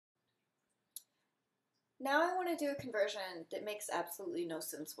Now I want to do a conversion that makes absolutely no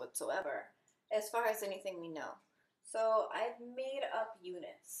sense whatsoever, as far as anything we know. So I've made up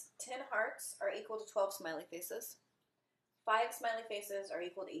units. 10 hearts are equal to 12 smiley faces. 5 smiley faces are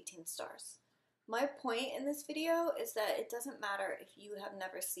equal to 18 stars. My point in this video is that it doesn't matter if you have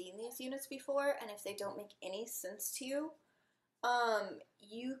never seen these units before and if they don't make any sense to you.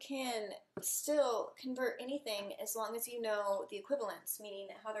 You can still convert anything as long as you know the equivalence, meaning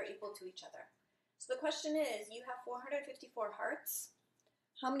how they're equal to each other. So the question is, you have 454 hearts.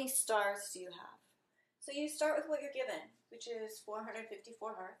 How many stars do you have? So you start with what you're given, which is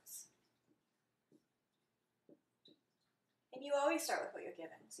 454 hearts. And you always start with what you're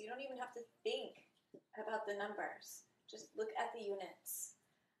given, so you don't even have to think about the numbers. Just look at the units.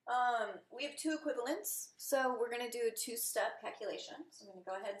 We have 2 equivalents, so we're going to do a 2-step calculation. So I'm going to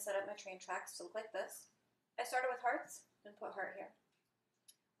go ahead and set up my train tracks to look like this. I started with hearts and put heart here.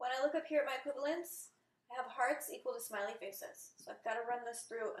 When I look up here at my equivalents, I have hearts equal to smiley faces. So I've got to run this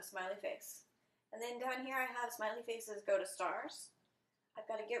through a smiley face. And then down here I have smiley faces go to stars. I've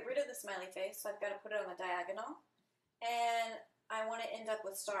got to get rid of the smiley face, so I've got to put it on the diagonal. And I want to end up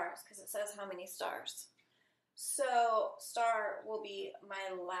with stars because it says how many stars. So star will be my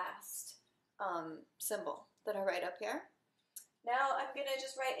last symbol that I write up here. Now I'm going to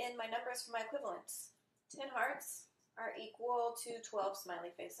just write in my numbers for my equivalents. 10 hearts are equal to 12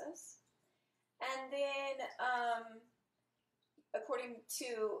 smiley faces. And then, according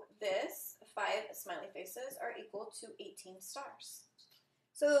to this, 5 smiley faces are equal to 18 stars.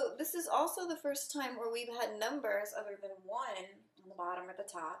 So this is also the first time where we've had numbers other than 1 on the bottom or the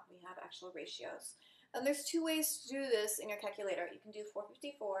top. We have actual ratios. And there's 2 ways to do this in your calculator. You can do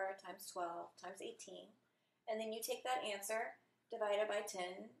 454 times 12 times 18. And then you take that answer, divide it by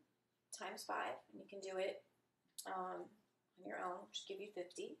 10 times 5. And you can do it on your own, which will give you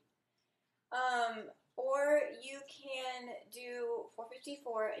 50. Or you can do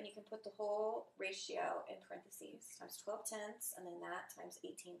 454 and you can put the whole ratio in parentheses, times 12 tenths, and then that times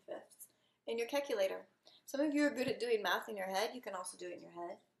 18 fifths in your calculator. Some of you are good at doing math in your head. You can also do it in your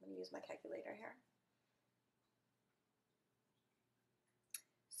head. I'm going to use my calculator here.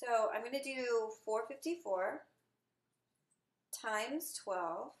 So I'm going to do 454 times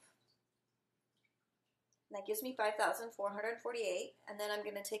 12. And that gives me 5,448. And then I'm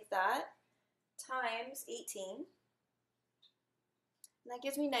going to take that times 18. And that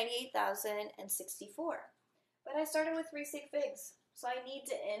gives me 98,064. But I started with 3 sig figs. So I need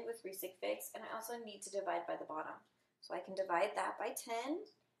to end with 3 sig figs. And I also need to divide by the bottom. So I can divide that by 10.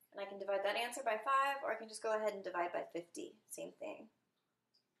 And I can divide that answer by 5. Or I can just go ahead and divide by 50. Same thing.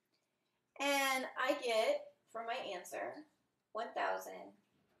 And I get, for my answer,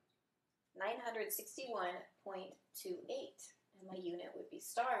 1,961.28. And my unit would be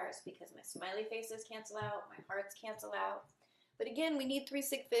stars because my smiley faces cancel out, my hearts cancel out. But again, we need 3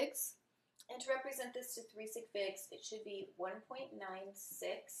 sig figs. And to represent this to 3 sig figs, it should be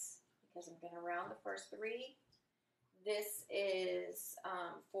 1.96 because I'm going to round the first 3. This is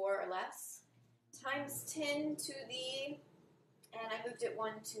 4 or less, times 10 to the, and I moved it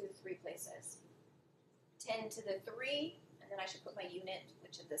 1, 2, 3 places. 10 to the 3, and then I should put my unit,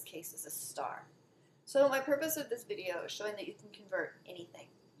 which in this case is a star. So my purpose of this video is showing that you can convert anything.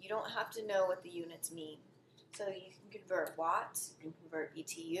 You don't have to know what the units mean. So you can convert watts, you can convert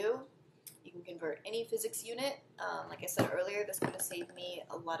ETU, you can convert any physics unit. Like I said earlier, this would have saved me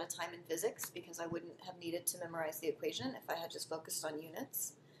a lot of time in physics because I wouldn't have needed to memorize the equation if I had just focused on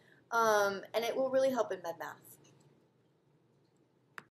units. And it will really help in med math.